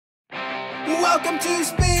Welcome to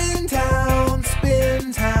Spintown,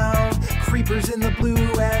 Spintown. Creepers in the blue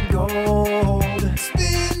and gold.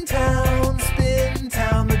 Spintown,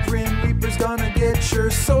 Spintown. The Grim Reaper's gonna get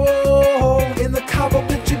your soul. In the cobble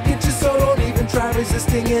pit you get your soul. Don't even try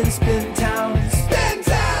resisting in Spintown.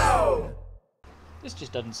 Spintown! This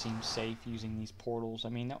just doesn't seem safe using these portals. I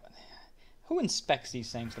mean, who inspects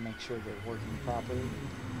these things to make sure they're working properly?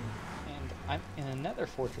 And I'm in another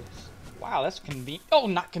fortress. Wow, that's convenient. Oh,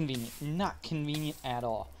 not convenient. Not convenient at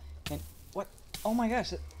all. And what? Oh my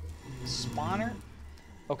gosh. Spawner?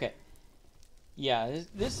 Okay. Yeah,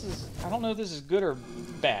 this is... I don't know if this is good or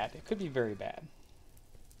bad. It could be very bad.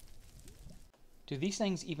 Do these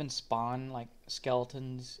things even spawn, like,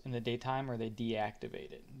 skeletons in the daytime, or are they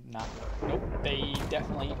deactivated? Not... Nope, they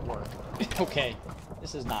definitely work. Okay.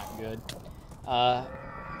 This is not good.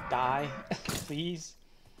 Die. Please.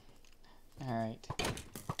 Alright.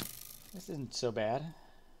 This isn't so bad.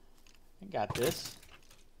 I got this.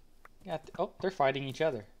 Oh, they're fighting each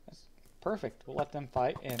other. That's perfect. We'll let them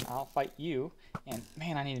fight, and I'll fight you. And,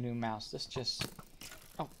 man, I need a new mouse. This just...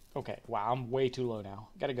 Oh, okay. Wow, I'm way too low now.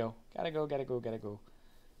 Gotta go. Gotta go, gotta go, gotta go.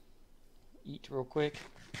 Eat real quick.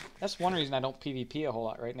 That's one reason I don't PvP a whole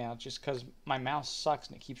lot right now. Just because my mouse sucks,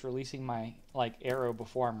 and it keeps releasing my, like, arrow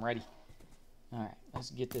before I'm ready. Alright, let's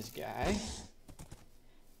get this guy.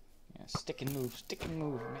 Yeah, stick and move, stick and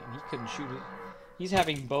move. Man, he couldn't shoot it. He's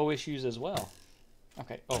having bow issues as well.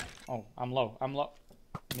 Okay, oh, I'm low, I'm low.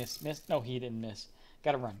 Miss. No, he didn't miss.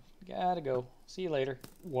 Gotta run. Gotta go. See you later.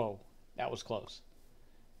 Whoa, that was close.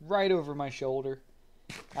 Right over my shoulder.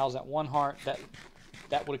 I was at one heart.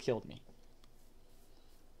 That would have killed me.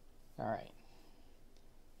 Alright.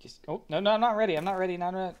 Just, oh, no, I'm not ready. I'm not ready.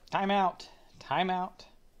 Not ready. Time out. Time out.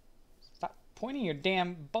 Stop pointing your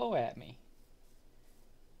damn bow at me.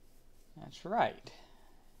 That's right.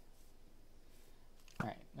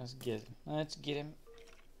 Alright, let's get him. Let's get him.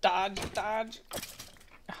 Dodge, dodge.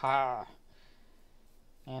 Ha.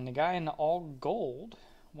 And the guy in the all gold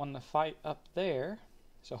won the fight up there.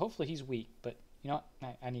 So hopefully he's weak, but you know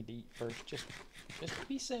what? I need to eat first. Just to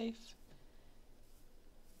be safe.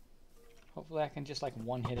 Hopefully I can just like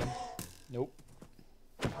one hit him. Nope.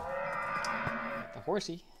 The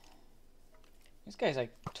horsey. This guy's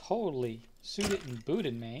like totally suited and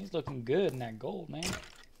booted, man. He's looking good in that gold, man.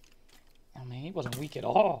 Oh man, he wasn't weak at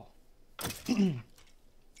all.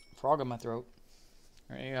 Frog in my throat.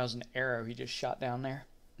 Maybe that was an arrow he just shot down there.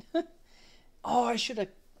 Oh, I should have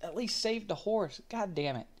at least saved the horse. God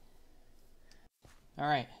damn it.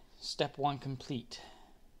 Alright, step 1 complete.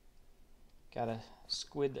 Got a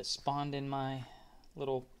squid that spawned in my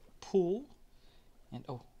little pool. And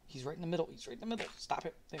oh, he's right in the middle. He's right in the middle. Stop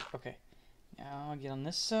it. There. Okay. Now I'll get on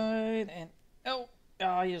this side. And oh,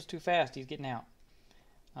 he was too fast. He's getting out.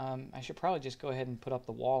 I should probably just go ahead and put up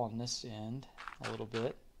the wall on this end a little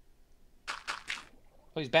bit.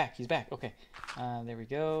 Oh, he's back. He's back. Okay. There we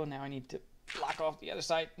go. Now I need to block off the other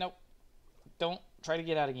side. Nope. Don't try to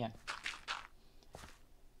get out again.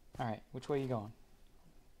 Alright. Which way are you going?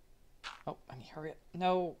 Oh, I need to hurry up.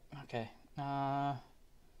 No. Okay.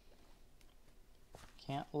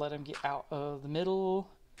 Can't let him get out of the middle.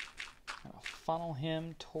 I'm going to funnel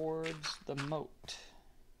him towards the moat.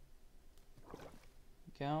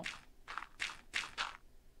 Go.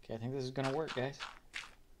 Okay, I think this is going to work, guys.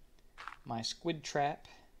 My squid trap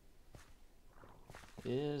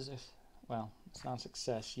is, well, it's not a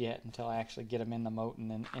success yet until I actually get him in the moat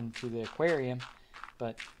and then into the aquarium.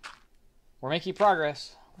 But we're making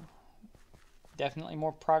progress. Definitely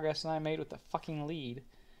more progress than I made with the fucking lead.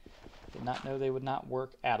 Did not know they would not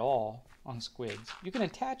work at all on squids. You can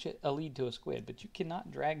attach a lead to a squid, but you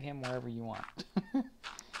cannot drag him wherever you want.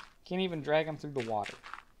 Can't even drag him through the water.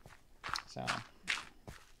 So,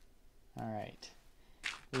 alright.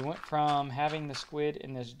 We went from having the squid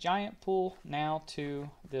in this giant pool now to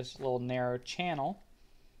this little narrow channel.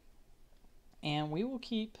 And we will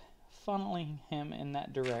keep funneling him in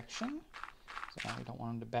that direction. So now we don't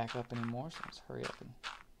want him to back up anymore, so let's hurry up and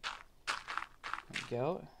there we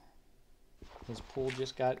go. His pool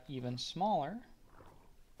just got even smaller.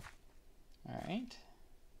 Alright.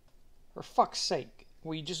 For fuck's sake,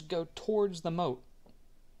 we just go towards the moat.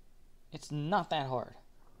 It's not that hard.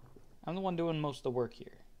 I'm the one doing most of the work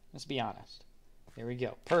here. Let's be honest. There we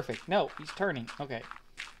go. Perfect. No, he's turning. Okay.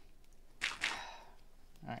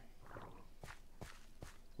 Alright. A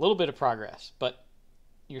little bit of progress, but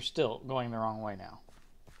you're still going the wrong way now.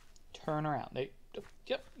 Turn around.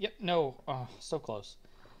 Yep, no. Oh, so close.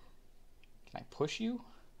 Can I push you?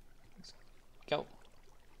 Let's go.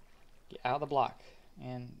 Get out of the block.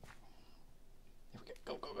 And there we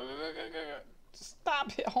go. Go.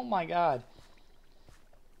 Stop it. Oh my god.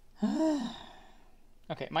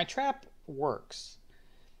 Okay, my trap works,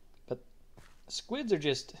 but squids are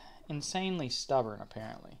just insanely stubborn,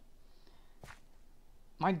 apparently.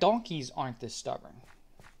 My donkeys aren't this stubborn.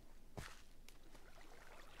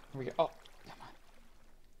 Here we go. Oh, come on.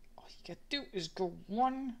 All you gotta do is go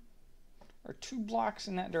 1 or 2 blocks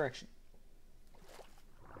in that direction.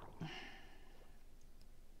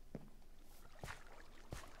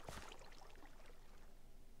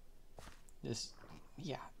 This,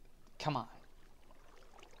 yeah, come on.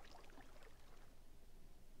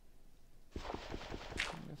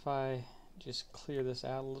 If I just clear this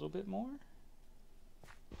out a little bit more?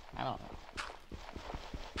 I don't know.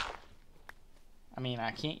 I mean, I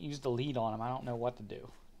can't use the lead on him. I don't know what to do.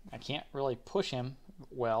 I can't really push him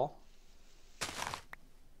well.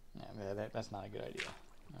 Yeah, that's not a good idea.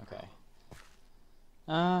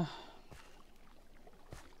 Okay.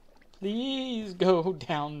 Please go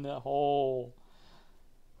down the hole.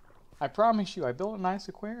 I promise you, I built a nice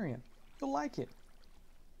aquarium. You'll like it.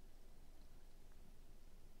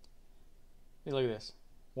 Hey, look at this.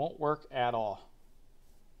 Won't work at all.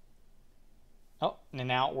 Oh, and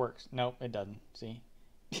now it works. Nope, it doesn't. See?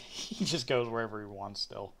 He just goes wherever he wants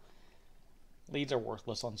still. Leads are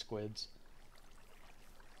worthless on squids.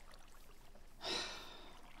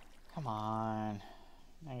 Come on.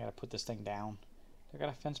 I gotta put this thing down. Do I got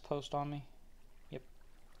a fence post on me? Yep.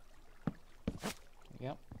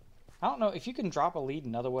 Yep. I don't know if you can drop a lead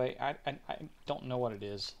another way. I don't know what it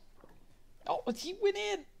is. Oh, he went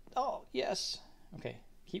in. Oh, yes. Okay,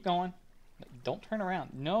 keep going. Don't turn around.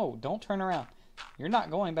 No, don't turn around. You're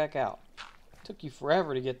not going back out. It took you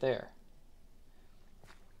forever to get there.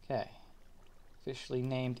 Okay. Officially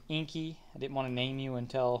named Inky. I didn't want to name you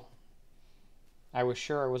until I was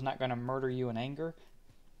sure I was not going to murder you in anger.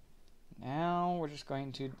 Now we're just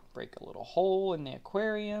going to break a little hole in the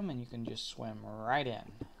aquarium and you can just swim right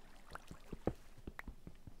in.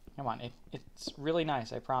 Come on, it's really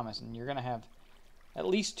nice, I promise. And you're going to have at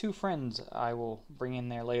least 2 friends I will bring in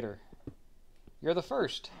there later. You're the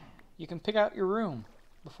first. You can pick out your room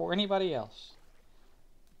before anybody else.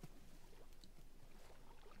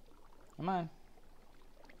 Come on.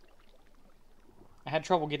 I had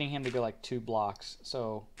trouble getting him to go like 2 blocks,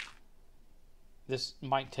 so this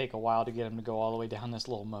might take a while to get him to go all the way down this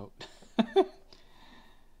little moat.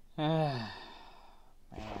 Man.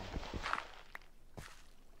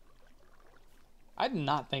 I did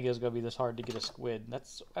not think it was going to be this hard to get a squid.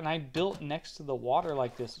 And I built next to the water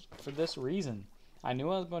like this for this reason. I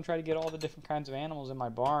knew I was going to try to get all the different kinds of animals in my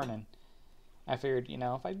barn, and I figured, you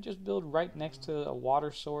know, if I just build right next to a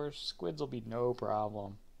water source, squids will be no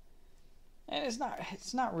problem. And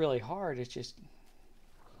it's not really hard. It's just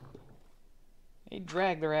they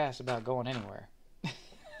drag their ass about going anywhere.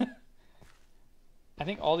 I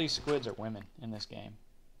think all these squids are women in this game.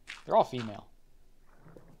 They're all female.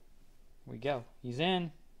 Here we go. He's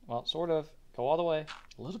in. Well, sort of. Go all the way.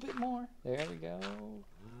 A little bit more. There we go.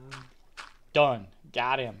 Done.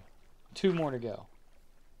 Got him. 2 more to go.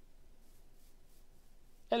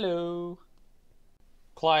 Hello.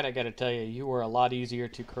 Clyde, I gotta tell you, you were a lot easier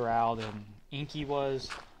to corral than Inky was,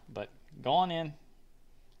 but go on in.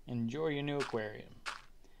 Enjoy your new aquarium.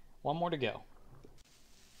 1 more to go.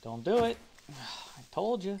 Don't do it. I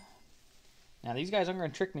told you. Now, these guys aren't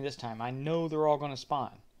going to trick me this time. I know they're all going to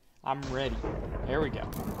spawn. I'm ready. There we go.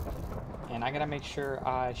 And I got to make sure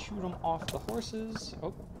I shoot them off the horses.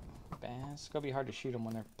 Oh, it's going to be hard to shoot them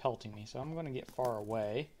when they're pelting me, so I'm going to get far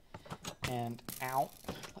away. And out.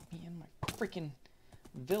 Let me in my freaking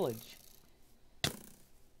village.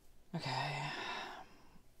 Okay.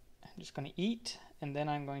 I'm just going to eat, and then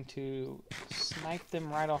I'm going to snipe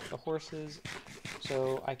them right off the horses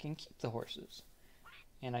so I can keep the horses.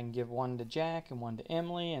 And I can give 1 to Jack and 1 to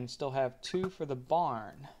Emily and still have 2 for the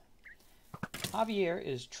barn. Javier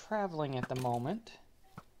is traveling at the moment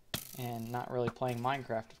and not really playing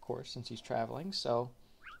Minecraft, of course, since he's traveling. So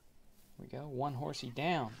here we go, 1 horsey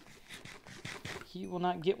down. He will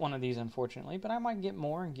not get one of these, unfortunately, but I might get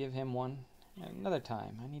more and give him one another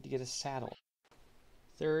time. I need to get a saddle.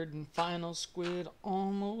 3rd and final squid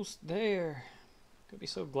almost there. Gonna be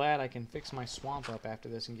so glad I can fix my swamp up after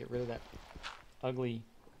this and get rid of that ugly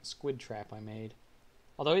squid trap I made.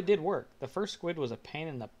 Although it did work. The first squid was a pain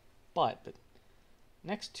in the butt, but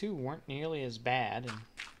next 2 weren't nearly as bad, and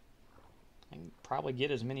I can probably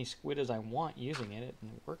get as many squid as I want using it,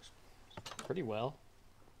 and it works pretty well.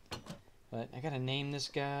 But I gotta name this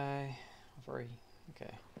guy before he...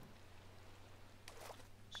 Okay.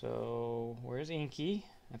 So, where's Inky?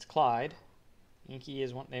 That's Clyde. Inky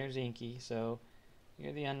is one... There's Inky, so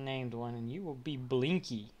you're the unnamed one, and you will be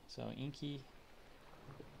Blinky. So, Inky...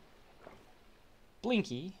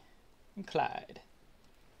 Blinky, and Clyde.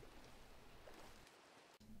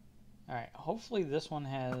 Alright, hopefully this one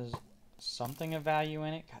has something of value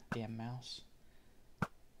in it. Goddamn mouse.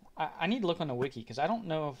 I need to look on the wiki because I don't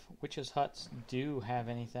know if witches' huts do have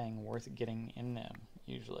anything worth getting in them,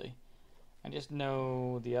 usually. I just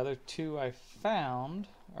know the other two I found,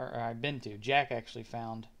 or I've been to. Jack actually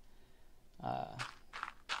found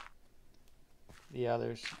the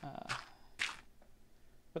others.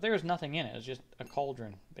 But there was nothing in it. It was just a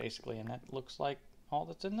cauldron, basically, and that looks like all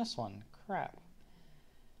that's in this one. Crap.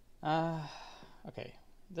 Okay,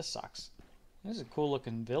 this sucks. This is a cool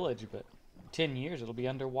looking village, but in 10 years it'll be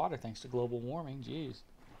underwater thanks to global warming. Jeez.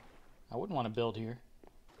 I wouldn't want to build here.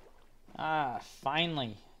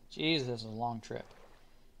 Finally. Jeez, this is a long trip.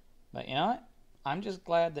 But you know what? I'm just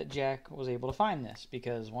glad that Jack was able to find this,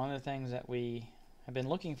 because one of the things that we have been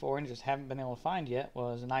looking for and just haven't been able to find yet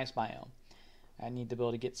was an ice biome. I need to be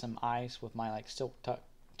able to get some ice with my like silk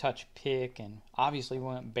touch pick, and obviously we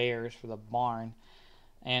want bears for the barn.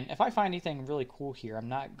 And if I find anything really cool here, I'm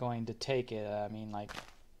not going to take it. I mean, like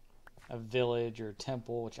a village or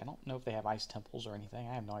temple, which I don't know if they have ice temples or anything.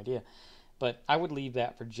 I have no idea. But I would leave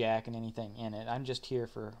that for Jack and anything in it. I'm just here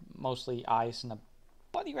for mostly ice and a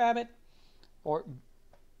bunny rabbit or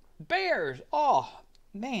bears. Oh,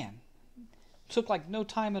 man. Took like no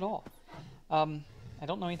time at all. I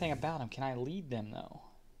don't know anything about them. Can I lead them, though?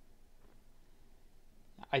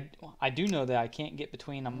 I do know that I can't get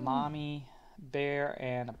between a mommy bear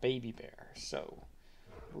and a baby bear. So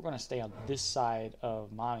we're going to stay on this side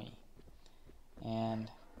of mommy. And,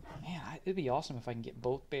 man, it'd be awesome if I can get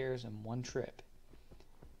both bears in one trip.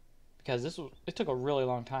 Because it took a really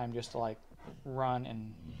long time just to, like, run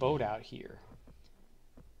and boat out here.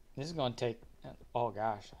 This is going to take, oh,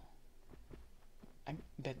 gosh. I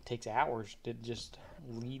bet it takes hours to just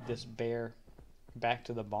lead this bear back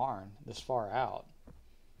to the barn this far out.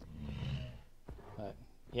 But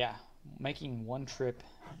yeah, making one trip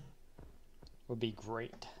would be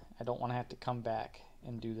great. I don't want to have to come back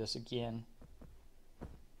and do this again.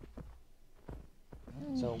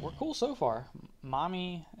 So we're cool so far.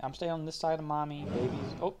 Mommy, I'm staying on this side of mommy.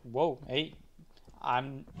 Babies, oh, whoa, hey,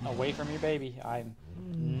 I'm away from your baby. I'm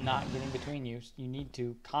not getting between you. You need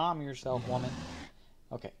to calm yourself, woman.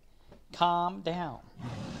 Okay, calm down.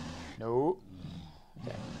 Nope.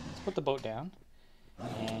 Okay, let's put the boat down.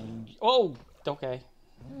 And, oh, okay.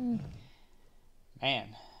 Man,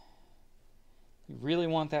 you really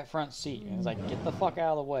want that front seat. And it's like, get the fuck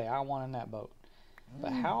out of the way. I want in that boat.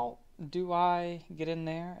 But how do I get in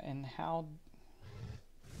there, and how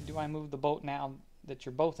do I move the boat now that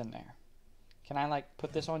you're both in there? Can I, like,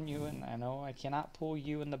 put this on you? And I know I cannot pull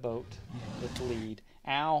you in the boat with the lead.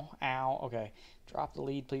 Ow, ow, okay. Drop the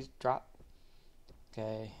lead, please. Drop.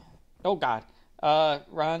 Okay. Oh, God.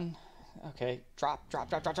 Run. Okay. Drop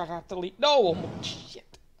the lead. No!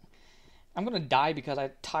 Shit. I'm gonna die because I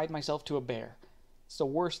tied myself to a bear. It's the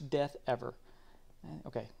worst death ever.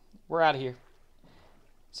 Okay. We're out of here.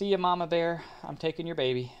 See ya, Mama Bear. I'm taking your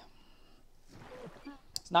baby.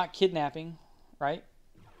 It's not kidnapping, right?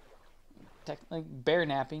 Technically, bear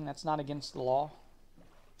napping. That's not against the law,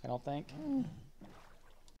 I don't think.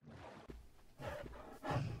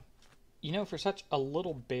 You know, for such a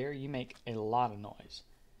little bear, you make a lot of noise.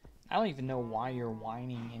 I don't even know why you're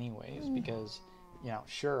whining anyways, because, you know,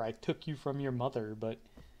 sure, I took you from your mother, but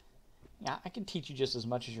yeah, I could teach you just as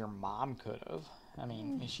much as your mom could have. I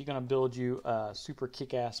mean, is she going to build you a super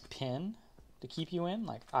kick-ass pen to keep you in?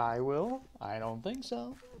 Like, I will? I don't think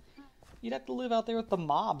so. You'd have to live out there with the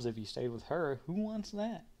mobs if you stayed with her. Who wants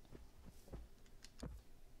that?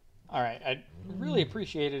 Alright, I'd really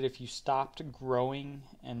appreciate it if you stopped growing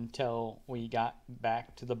until we got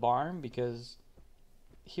back to the barn, because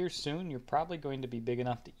here soon you're probably going to be big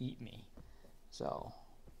enough to eat me. So,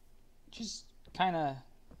 just kind of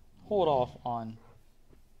hold off on,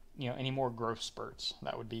 you know, any more growth spurts.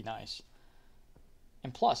 That would be nice.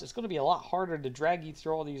 And plus, it's going to be a lot harder to drag you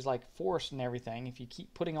through all these, like, forests and everything if you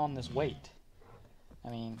keep putting on this weight. I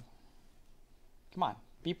mean, come on,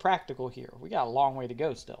 be practical here. We got a long way to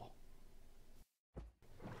go still.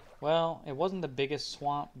 Well, it wasn't the biggest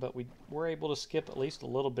swamp, but we were able to skip at least a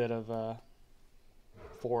little bit of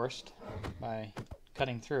forest by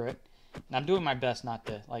cutting through it. And I'm doing my best not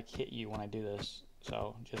to, like, hit you when I do this.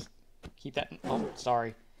 So just keep that. Oh,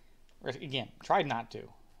 sorry. Again, tried not to.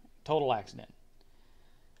 Total accident.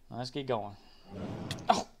 Well, let's get going.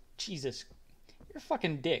 Oh, Jesus. You're a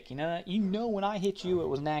fucking dick, you know that? You know when I hit you, it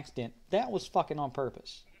was an accident. That was fucking on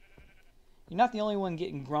purpose. You're not the only one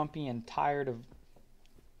getting grumpy and tired of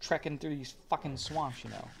trekking through these fucking swamps, you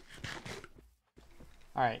know.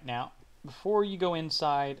 Alright, now, before you go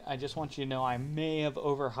inside, I just want you to know I may have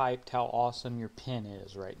overhyped how awesome your pen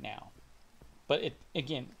is right now. But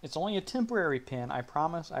again, it's only a temporary pen. I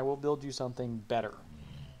promise I will build you something better.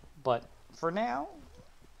 But for now,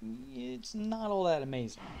 it's not all that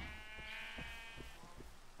amazing.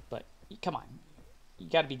 But come on, you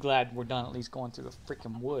got to be glad we're done at least going through the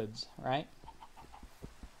freaking woods, right?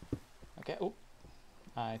 Okay. Oh,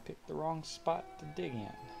 I picked the wrong spot to dig in.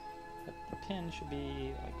 But the pin should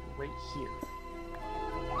be like right here.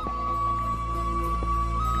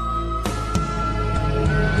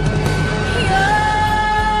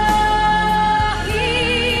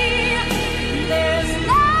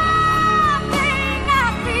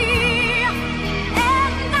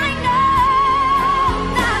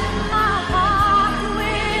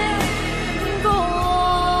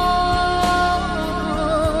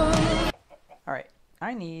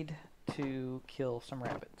 I need to kill some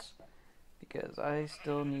rabbits because I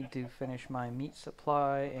still need to finish my meat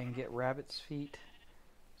supply and get rabbit's feet.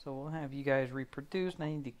 So we'll have you guys reproduce, and I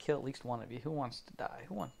need to kill at least one of you. Who wants to die?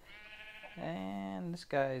 Who wants? And this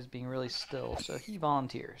guy is being really still, so he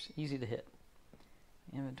volunteers. Easy to hit.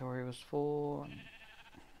 The inventory was full.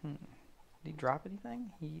 Did he drop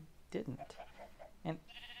anything? He didn't. And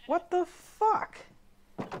what the fuck?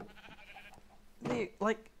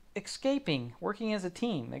 Escaping, working as a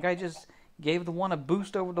team. The guy just gave the one a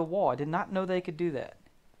boost over the wall. I did not know they could do that.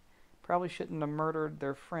 Probably shouldn't have murdered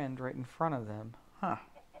their friend right in front of them. Huh.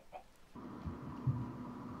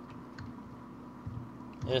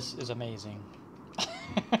 This is amazing.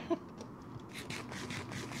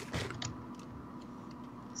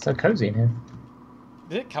 So cozy in here.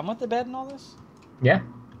 Did it come with the bed and all this? Yeah.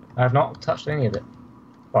 I have not touched any of it.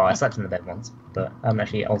 Well, I slept in the bed once, but I haven't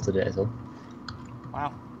actually altered it at all.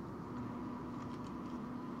 Wow.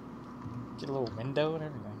 Get a little window and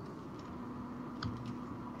everything.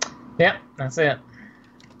 Yeah, that's it.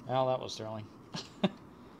 Well, that was thrilling.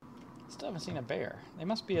 Still haven't seen a bear. They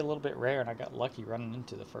must be a little bit rare, and I got lucky running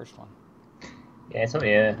into the first one. Yeah, it took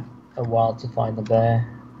me a while to find the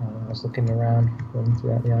bear. I was looking around, running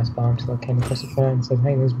throughout the ice biome until I came across a bear and said,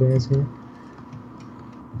 hey, there's bears here.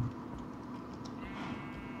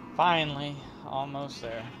 Finally, almost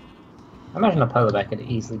there. I imagine a polar bear could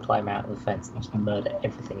easily climb out of the fence and just murder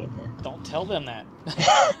everything in there. Don't tell them that.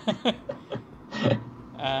 Okay,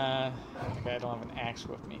 I don't have an axe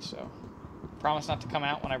with me, so promise not to come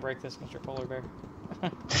out when I break this, Mr. Polar Bear.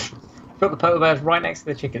 Put the polar bear's right next to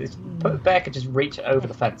the chicken. The bear could just reach over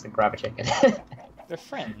the fence and grab a chicken. They're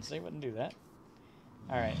friends. They wouldn't do that.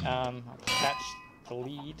 All right. I'll attach the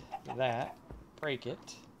lead to that. Break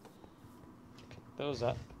it. Pick those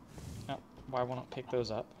up. Oh, why won't it pick those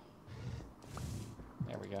up?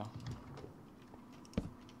 There we go.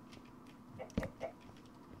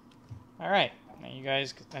 Alright, now you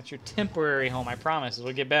guys, that's your temporary home, I promise.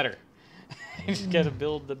 It'll get better. You just gotta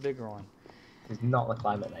build the bigger one. It's not the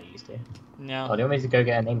climate they used to. No. Oh, do you want me to go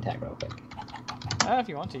get a name tag real quick? If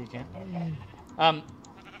you want to, you can.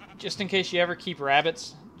 Just in case you ever keep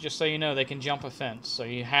rabbits, just so you know, they can jump a fence, so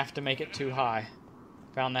you have to make it too high.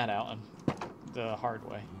 Found that out the hard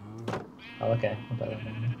way. Oh, okay.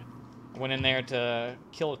 Went in there to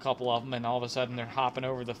kill a couple of them, and all of a sudden they're hopping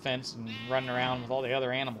over the fence and running around with all the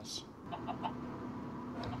other animals.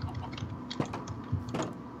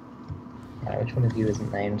 Alright, which one of you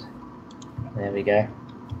isn't named? There we go.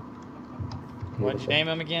 What'd you name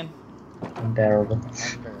him again? Unbearable.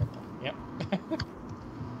 Unbearable. Yep.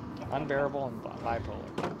 Unbearable and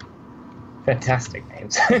bipolar. Fantastic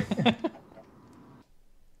names.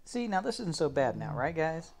 See, now this isn't so bad now, right,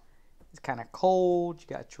 guys? It's kind of cold. You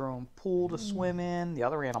got your own pool to swim in. The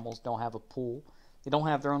other animals don't have a pool. They don't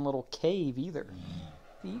have their own little cave either.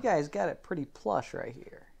 You guys got it pretty plush right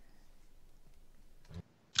here.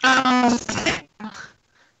 What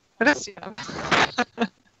is it?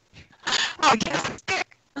 Oh, yes, it's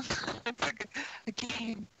dick. It's like a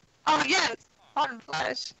game. Oh, yes, on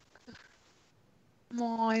flesh.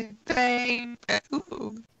 My baby.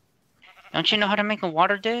 Ooh. Don't you know how to make a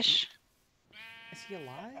water dish? Is he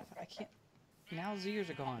alive? I can't. Now his ears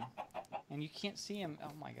are gone. And you can't see him.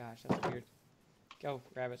 Oh my gosh, that's weird. Go,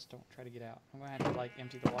 rabbits, don't try to get out. I'm gonna have to, like,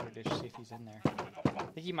 empty the water dish, see if he's in there. I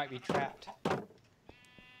think he might be trapped.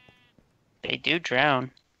 They do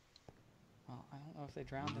drown. Well, I don't know if they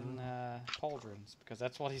drowned in pauldrons, because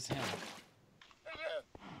that's what he's in.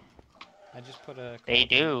 I just put a They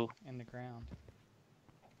do. in the ground.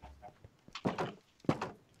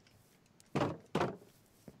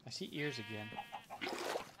 I see ears again.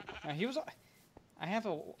 Now he was. I have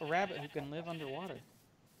a rabbit who can live underwater.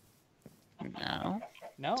 No.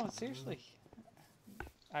 No, seriously.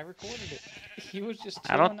 I recorded it. He was just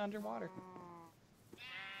chilling underwater.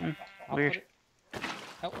 Weird.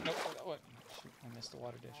 Oh, no, oh, shoot, I missed the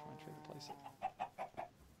water dish. I'm trying to place it.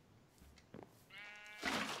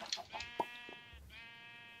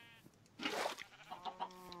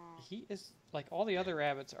 He is, like, all the other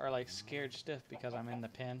rabbits are, like, scared stiff because I'm in the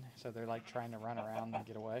pen, so they're, like, trying to run around and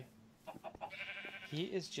get away. He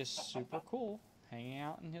is just super cool, hanging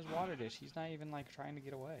out in his water dish. He's not even, like, trying to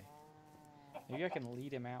get away. Maybe I can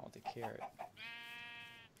lead him out with a carrot.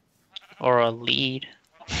 Or a lead.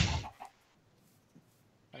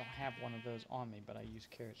 I don't have one of those on me, but I use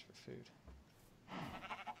carrots for food.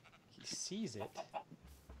 He sees it.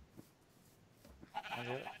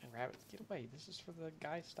 Rabbit, get away. This is for the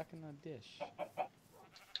guy stuck in the dish.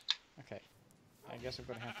 Okay. I guess I'm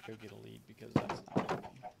going to have to go get a lead because that's not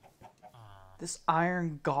working. This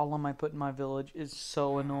iron golem I put in my village is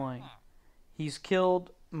so annoying. He's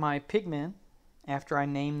killed my pigmen after I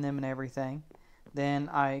named them and everything. Then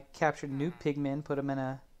I captured new pigmen, put them in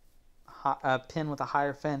a pen with a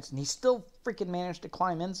higher fence, and he still freaking managed to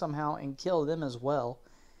climb in somehow and kill them as well.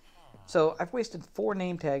 So I've wasted 4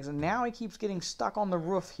 name tags, and now he keeps getting stuck on the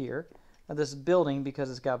roof here of this building because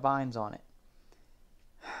it's got vines on it.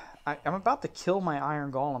 I'm about to kill my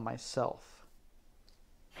iron golem myself.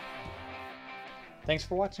 Thanks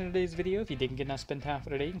for watching today's video. If you didn't get enough Spintown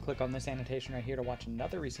for today, you can click on this annotation right here to watch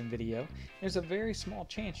another recent video. There's a very small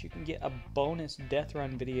chance you can get a bonus death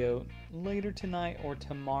run video later tonight or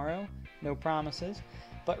tomorrow. No promises.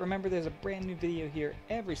 But remember, there's a brand new video here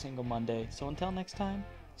every single Monday. So until next time,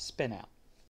 spin out.